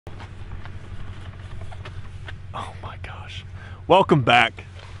Oh my gosh. Welcome back.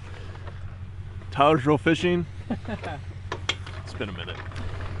 Tyler's Drill Fishing. It's been a minute.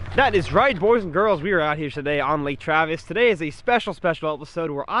 That is right, boys and girls. We are out here today on Lake Travis. Today is a special episode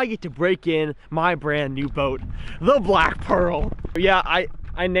where I get to break in my brand new boat, the Black Pearl. Yeah,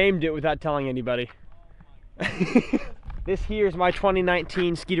 I named it without telling anybody. This here is my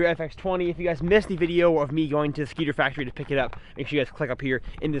 2019 Skeeter FX20. If you guys missed the video of me going to the Skeeter factory to pick it up, make sure you guys click up here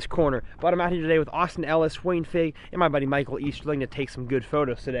in this corner. But I'm out here today with Austin Ellis, Wayne Fig, and my buddy Michael Easterling to take some good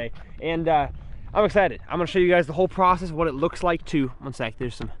photos today. And I'm excited. I'm gonna show you guys the whole process, what it looks like to, one sec,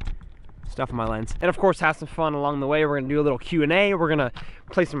 there's some stuff in my lens. And of course, have some fun along the way. We're gonna do a little Q&A. We're gonna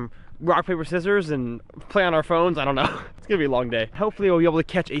play some rock, paper, scissors and play on our phones. I don't know. It's gonna be a long day. Hopefully we'll be able to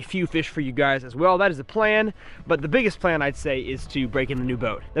catch a few fish for you guys as well. That is the plan. But the biggest plan, I'd say, is to break in the new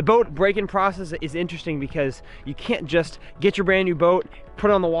boat. The boat break-in process is interesting because you can't just get your brand new boat,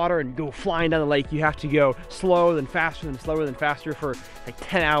 put it on the water and go flying down the lake. You have to go slow, then faster, then slower, then faster for like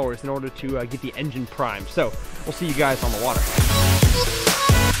 10 hours in order to get the engine primed. So we'll see you guys on the water.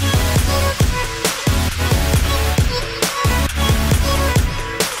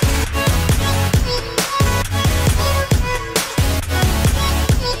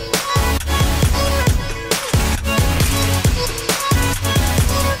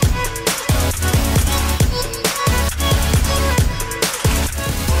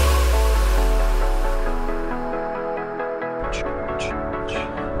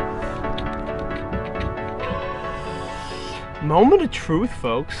 Moment of truth,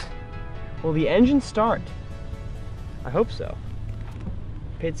 folks. Will the engine start? I hope so.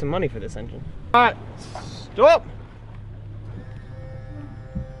 Paid some money for this engine. All right, stop.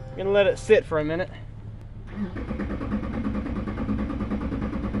 Gonna let it sit for a minute.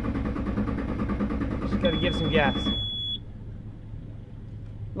 Just gotta give some gas.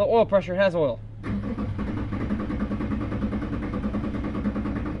 Low oil pressure, it has oil.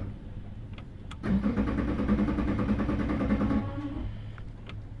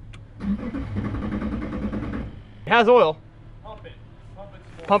 Has oil. Pump it.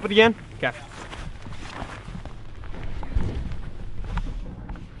 Pump it again? Okay.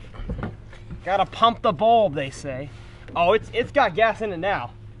 Gotta pump the bulb, they say. Oh, it's got gas in it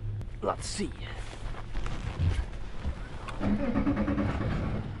now. Let's see.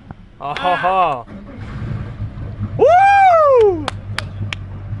 Oh ho ho. Woo!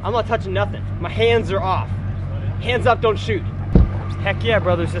 I'm not touching nothing. My hands are off. Hands up, don't shoot. Heck yeah,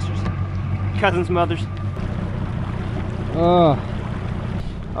 brothers, sisters, cousins, mothers.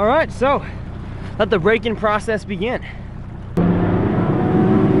 All right, so let the break-in process begin.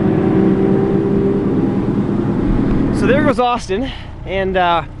 So there goes Austin, and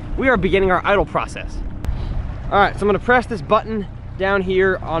we are beginning our idle process. All right, so I'm gonna press this button down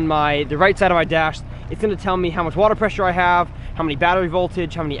here on the right side of my dash. It's gonna tell me how much water pressure I have, how many battery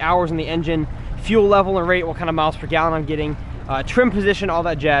voltage, how many hours in the engine, fuel level and rate, what kind of miles per gallon I'm getting, trim position, all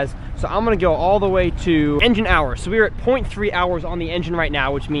that jazz. So I'm gonna go all the way to engine hours. So we're at 0.3 hours on the engine right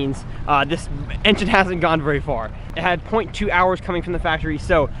now, which means this engine hasn't gone very far. It had 0.2 hours coming from the factory,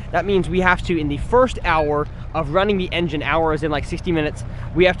 so that means we have to, in the first hour of running the engine, hours in like 60 minutes,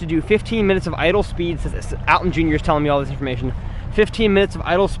 we have to do 15 minutes of idle speed. Alton Jr. is telling me all this information. 15 minutes of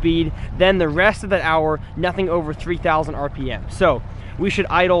idle speed, then the rest of that hour, nothing over 3,000 RPM. So we should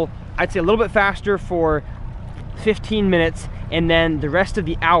idle, I'd say a little bit faster for 15 minutes, and then the rest of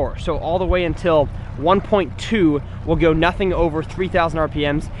the hour, so all the way until 1.2, we'll go nothing over 3,000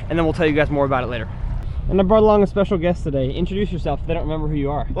 RPMs, and then we'll tell you guys more about it later. And I brought along a special guest today. Introduce yourself if they don't remember who you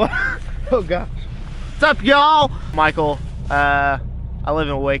are. Oh gosh. What's up, y'all? Michael. I live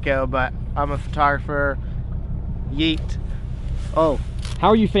in Waco, but I'm a photographer. Yeet. Oh. How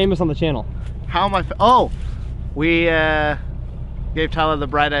are you famous on the channel? How am I? We gave Tyler the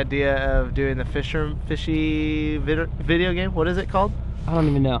bright idea of doing the fishy video game. What is it called? I don't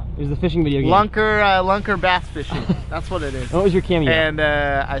even know. It was the fishing video game. Lunker bass fishing. That's what it is. What was your cameo? And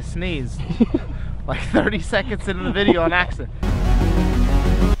I sneezed like 30 seconds into the video on accident.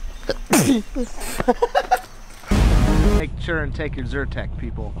 Make sure and take your Zyrtec,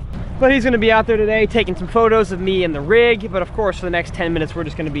 people. But he's gonna be out there today taking some photos of me and the rig, but of course for the next 10 minutes we're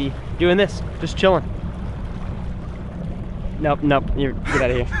just gonna be doing this, just chilling. Nope, get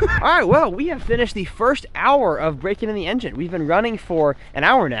out of here. All right, well, we have finished the first hour of breaking in the engine. We've been running for an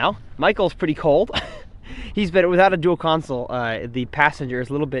hour now. Michael's pretty cold. He's been without a dual console. The passenger is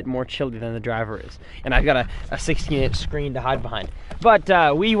a little bit more chilly than the driver is. And I've got a 16-inch screen to hide behind.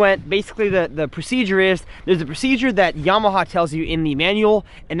 But we went, basically the procedure is, there's a procedure that Yamaha tells you in the manual,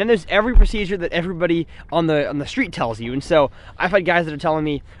 and then there's every procedure that everybody on the street tells you. And so I've had guys that are telling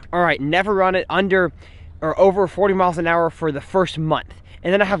me, all right, never run it under or over 40 miles an hour for the first month.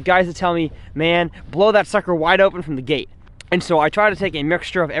 And then I have guys that tell me, man, blow that sucker wide open from the gate. And so I try to take a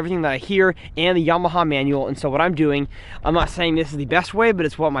mixture of everything that I hear and the Yamaha manual. And so what I'm doing, I'm not saying this is the best way, but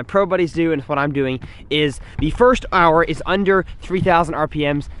it's what my pro buddies do, and it's what I'm doing, is the first hour is under 3,000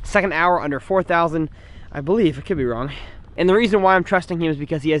 RPMs, second hour under 4,000, I believe, I could be wrong. And the reason why I'm trusting him is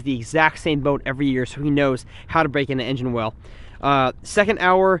because he has the exact same boat every year, so he knows how to break in the engine well. Second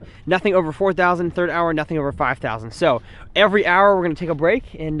hour, nothing over 4,000. Third hour, nothing over 5,000. So every hour we're gonna take a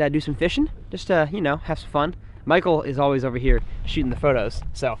break and do some fishing, just to, you know, have some fun. Michael is always over here shooting the photos,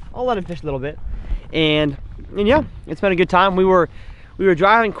 so I'll let him fish a little bit. And yeah, it's been a good time. We were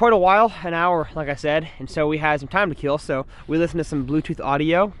driving quite a while, an hour, like I said, and so we had some time to kill, so we listened to some Bluetooth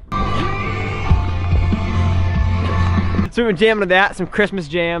audio. So we've been jamming to that, some Christmas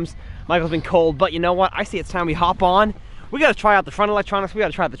jams. Michael's been cold, but you know what? I see it's time we hop on. We gotta try out the front electronics, we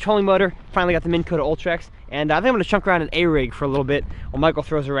gotta try out the trolling motor. Finally got the Minn Kota Ultrex, and I think I'm gonna chunk around an A-rig for a little bit while Michael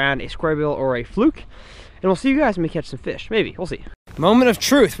throws around a square bill or a fluke. And we'll see you guys when we catch some fish. Maybe, we'll see. Moment of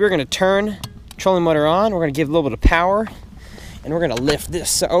truth. We're gonna turn trolling motor on. We're gonna give a little bit of power, and we're gonna lift this.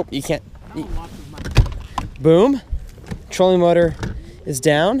 So, oh, you can't. Boom. Trolling motor is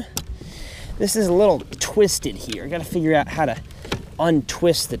down. This is a little twisted here. I gotta figure out how to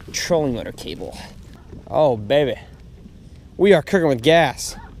untwist the trolling motor cable. Oh, baby. We are cooking with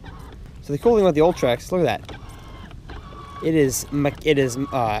gas. So the cool thing about the Ultrex, look at that. It is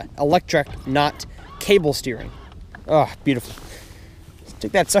electric, not cable steering. Oh, beautiful.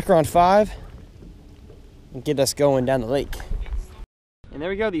 Stick that sucker on 5 and get us going down the lake. And there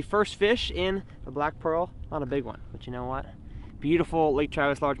we go, the first fish in the black pearl. Not a big one, but you know what? Beautiful Lake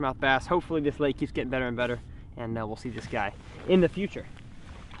Travis largemouth bass. Hopefully this lake keeps getting better and better, and we'll see this guy in the future.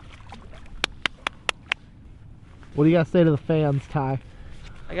 What do you gotta say to the fans, Ty?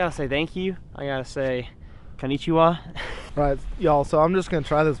 I gotta say thank you. I gotta say konnichiwa. Right, y'all, so I'm just gonna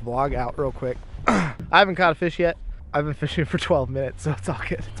try this vlog out real quick. I haven't caught a fish yet. I've been fishing for 12 minutes, so it's all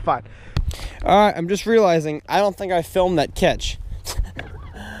good. It's fine. All right, I'm just realizing I don't think I filmed that catch.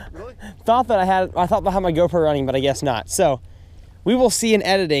 Really? I thought I had my GoPro running, but I guess not. So we will see in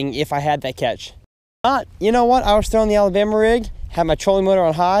editing if I had that catch. You know what? I was throwing the Alabama rig, had my trolling motor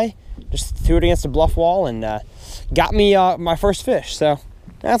on high, just threw it against a bluff wall, and got me my first fish. So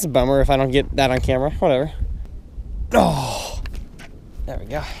that's a bummer if I don't get that on camera. Whatever. Oh, there we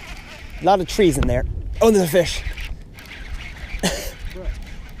go. A lot of trees in there. Oh, there's a fish.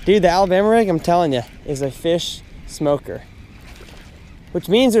 Dude, the Alabama rig, I'm telling you, is a fish smoker. Which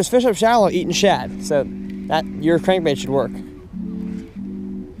means there's fish up shallow eating shad. So that your crankbait should work.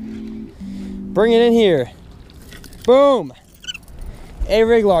 Bring it in here. Boom.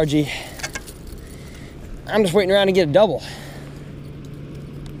 A-rig largie. I'm just waiting around to get a double.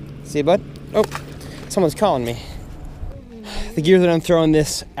 See you, bud? Oh, someone's calling me. The gear that I'm throwing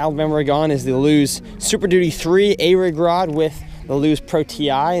this Alabama rig on is the Lew's Super Duty 3 A-rig rod with the Lew's Pro TI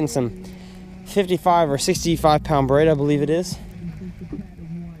and some 55 or 65 pound braid, I believe it is.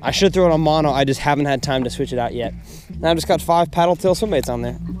 I should throw it on mono, I just haven't had time to switch it out yet. And I've just got 5 paddle tail swim baits on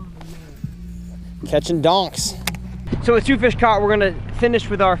there. Catching donks. So with 2 fish caught, we're gonna finish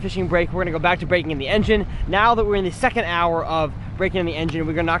with our fishing break. We're gonna go back to breaking in the engine. Now that we're in the second hour of breaking in the engine,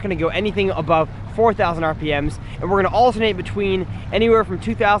 we're not gonna go anything above 4,000 RPMs, and we're gonna alternate between anywhere from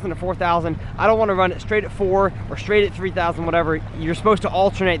 2,000 to 4,000. I don't wanna run it straight at 4 or straight at 3,000, whatever. You're supposed to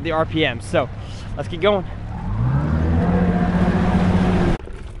alternate the RPMs. So let's get going.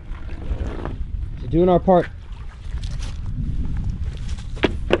 So doing our part.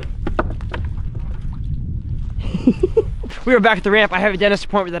 We were back at the ramp. I have a dentist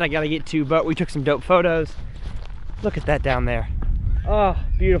appointment that I gotta get to, but we took some dope photos. Look at that down there. Oh,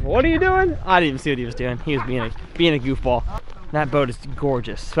 beautiful. What are you doing? I didn't even see what he was doing. He was being a goofball. That boat is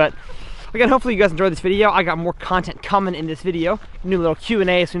gorgeous. But again, hopefully you guys enjoyed this video. I got more content coming in this video. New little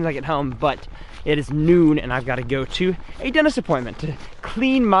Q&A as soon as I get home, but it is noon and I've got to go to a dentist appointment to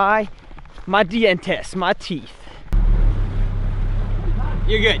clean my dientes, my teeth.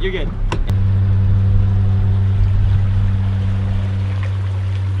 You're good, you're good.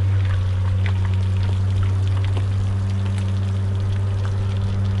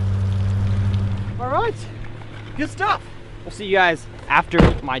 All right, good stuff. We'll see you guys after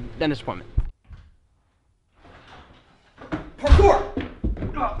my dentist appointment. Parkour!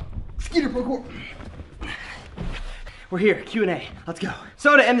 Skeeter parkour! we're here, Q&A, let's go.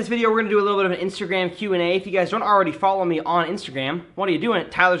 So to end this video, we're gonna do a little bit of an Instagram Q&A. If you guys don't already follow me on Instagram, what are you doing?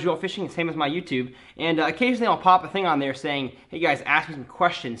 Tyler's Real Fishing, same as my YouTube. And occasionally I'll pop a thing on there saying, hey guys, ask me some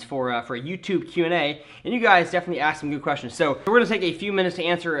questions for a YouTube Q&A. And you guys definitely asked some good questions. So we're gonna take a few minutes to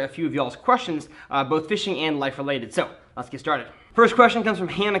answer a few of y'all's questions, both fishing and life related. So let's get started. First question comes from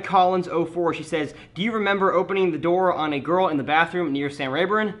Hannah Collins 04. She says, do you remember opening the door on a girl in the bathroom near Sam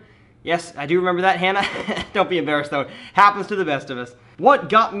Rayburn? Yes, I do remember that, Hannah. Don't be embarrassed though. Happens to the best of us. What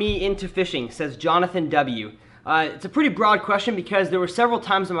got me into fishing, says Jonathan W. It's a pretty broad question because there were several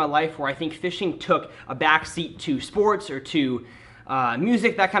times in my life where I think fishing took a backseat to sports or to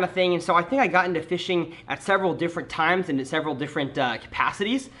music, that kind of thing. And so I think I got into fishing at several different times and at several different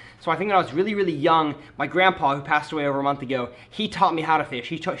capacities. So I think when I was really, really young, my grandpa, who passed away over a month ago, he taught me how to fish.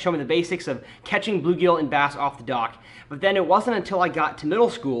 He showed me the basics of catching bluegill and bass off the dock. But then it wasn't until I got to middle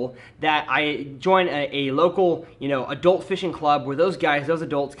school that I joined a local, adult fishing club where those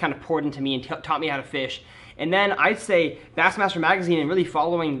adults kind of poured into me and taught me how to fish. And then I'd say Bassmaster Magazine and really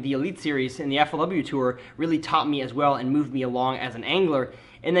following the Elite Series and the FLW Tour really taught me as well and moved me along as an angler.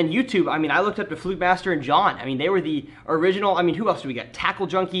 And then YouTube, I looked up to Fluke Master and John. They were the original, who else do we got? Tackle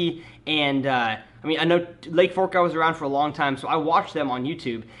Junkie and, I know Lake Fork guy was around for a long time, so I watched them on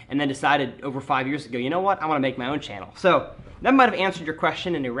YouTube and then decided over 5 years ago, you know what, I want to make my own channel. So that might have answered your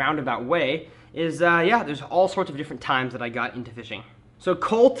question in a roundabout way, yeah, there's all sorts of different times that I got into fishing. So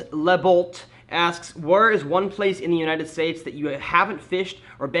Colt Lebolt asks, where is one place in the United States that you haven't fished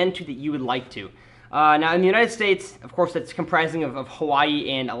or been to that you would like to? Now in the United States, of course, that's comprising of Hawaii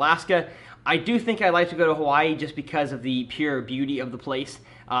and Alaska. I do think I'd like to go to Hawaii just because of the pure beauty of the place.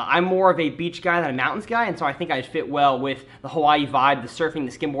 I'm more of a beach guy than a mountains guy, and so I think I'd fit well with the Hawaii vibe, the surfing,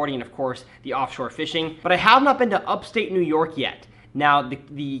 the skimboarding, and of course, the offshore fishing. But I have not been to upstate New York yet. Now,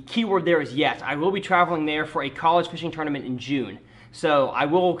 the key word there is yet. I will be traveling there for a college fishing tournament in June. So I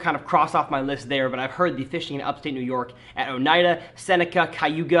will kind of cross off my list there, but I've heard the fishing in upstate New York at Oneida, Seneca,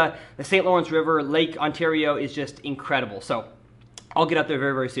 Cayuga, the St. Lawrence River, Lake Ontario is just incredible. So I'll get up there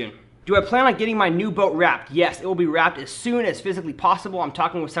very, very soon. Do I plan on getting my new boat wrapped? Yes, it will be wrapped as soon as physically possible. I'm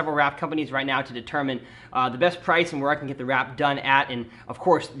talking with several wrap companies right now to determine the best price and where I can get the wrap done at, and of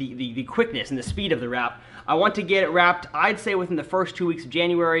course the quickness and the speed of the wrap. I want to get it wrapped, I'd say within the first 2 weeks of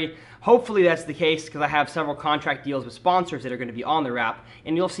January. Hopefully that's the case because I have several contract deals with sponsors that are going to be on the wrap,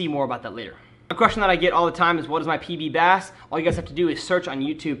 and you'll see more about that later. A question that I get all the time is, what is my PB bass? All you guys have to do is search on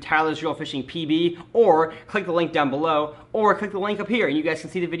YouTube Tyler's Real Fishing PB, or click the link down below, or click the link up here and you guys can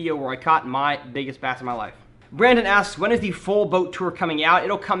see the video where I caught my biggest bass in my life. Brandon asks, when is the full boat tour coming out?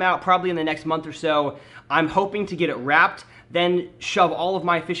 It'll come out probably in the next month or so. I'm hoping to get it wrapped, then shove all of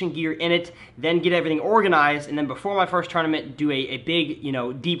my fishing gear in it, then get everything organized, and then before my first tournament, do a big,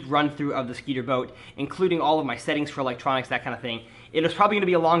 deep run through of the Skeeter boat, including all of my settings for electronics, that kind of thing. It is probably going to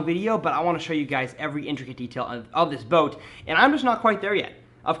be a long video, but I want to show you guys every intricate detail of this boat, and I'm just not quite there yet.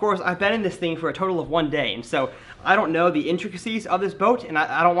 Of course, I've been in this thing for a total of 1 day, and so I don't know the intricacies of this boat, and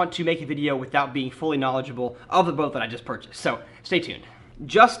I don't want to make a video without being fully knowledgeable of the boat that I just purchased. So stay tuned.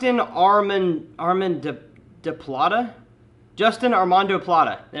 Justin Armando Plata,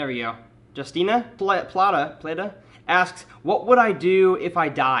 there we go. Justina Plata asks, what would I do if I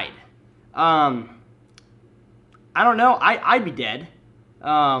died? I don't know. I'd be dead.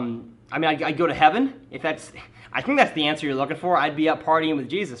 I'd go to heaven. I think that's the answer you're looking for. I'd be up partying with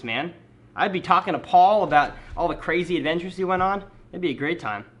Jesus, man. I'd be talking to Paul about all the crazy adventures he went on. It'd be a great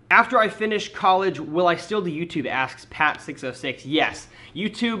time. After I finish college, will I still do YouTube, asks Pat606. Yes,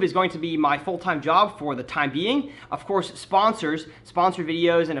 YouTube is going to be my full-time job for the time being. Of course, sponsor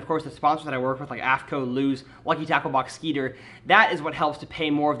videos, and of course the sponsors that I work with like AFCO, Lose, Lucky Tackle Box, Skeeter, that is what helps to pay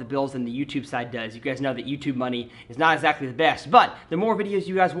more of the bills than the YouTube side does. You guys know that YouTube money is not exactly the best, but the more videos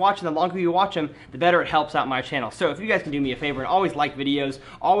you guys watch and the longer you watch them, the better it helps out my channel. So if you guys can do me a favor and always like videos,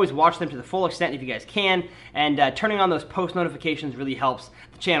 always watch them to the full extent if you guys can, and turning on those post notifications really helps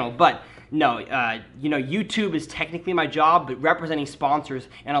the channel. But no, YouTube is technically my job, but representing sponsors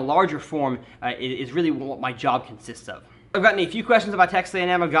in a larger form is really what my job consists of. I've gotten a few questions about Texas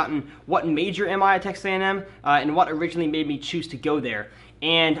A&M. I've gotten what major am I at Texas A&M and what originally made me choose to go there.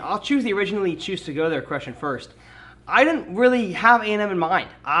 And I'll choose the originally choose to go there question first. I didn't really have A&M in mind.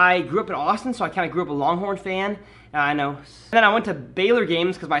 I grew up in Austin, so I kind of grew up a Longhorn fan. I know. And then I went to Baylor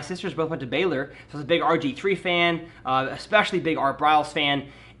games because my sisters both went to Baylor. So I was a big RG3 fan, especially big Art Briles fan.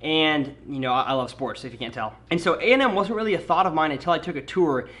 And, I love sports, if you can't tell. And so A&M wasn't really a thought of mine until I took a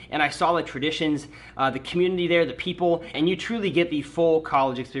tour and I saw the traditions, the community there, the people, and you truly get the full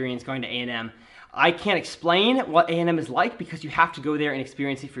college experience going to A&M. I can't explain what A&M is like because you have to go there and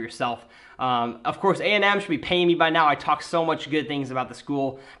experience it for yourself. Of course, A&M should be paying me by now. I talk so much good things about the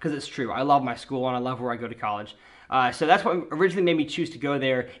school because it's true. I love my school and I love where I go to college. So that's what originally made me choose to go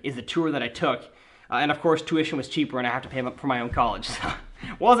there, is the tour that I took. And of course, tuition was cheaper and I have to pay for my own college. So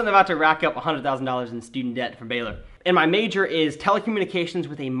wasn't about to rack up $100,000 in student debt from Baylor. And my major is telecommunications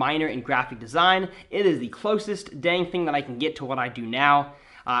with a minor in graphic design. It is the closest dang thing that I can get to what I do now.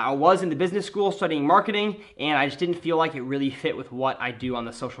 I was in the business school studying marketing, and I just didn't feel like it really fit with what I do on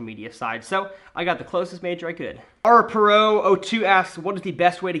the social media side. So I got the closest major I could. Our Perot02 asks, what is the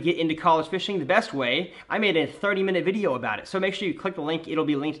best way to get into college fishing? The best way, I made a 30-minute video about it. So make sure you click the link. It'll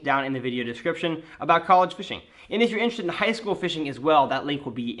be linked down in the video description about college fishing. And if you're interested in high school fishing as well, that link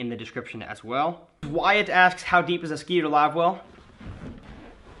will be in the description as well. Wyatt asks, how deep is a Skeeter live well?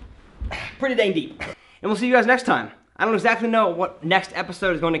 Pretty dang deep. And we'll see you guys next time. I don't exactly know what next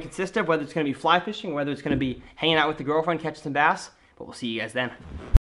episode is going to consist of, whether it's going to be fly fishing, or whether it's going to be hanging out with the girlfriend, catching some bass, but we'll see you guys then.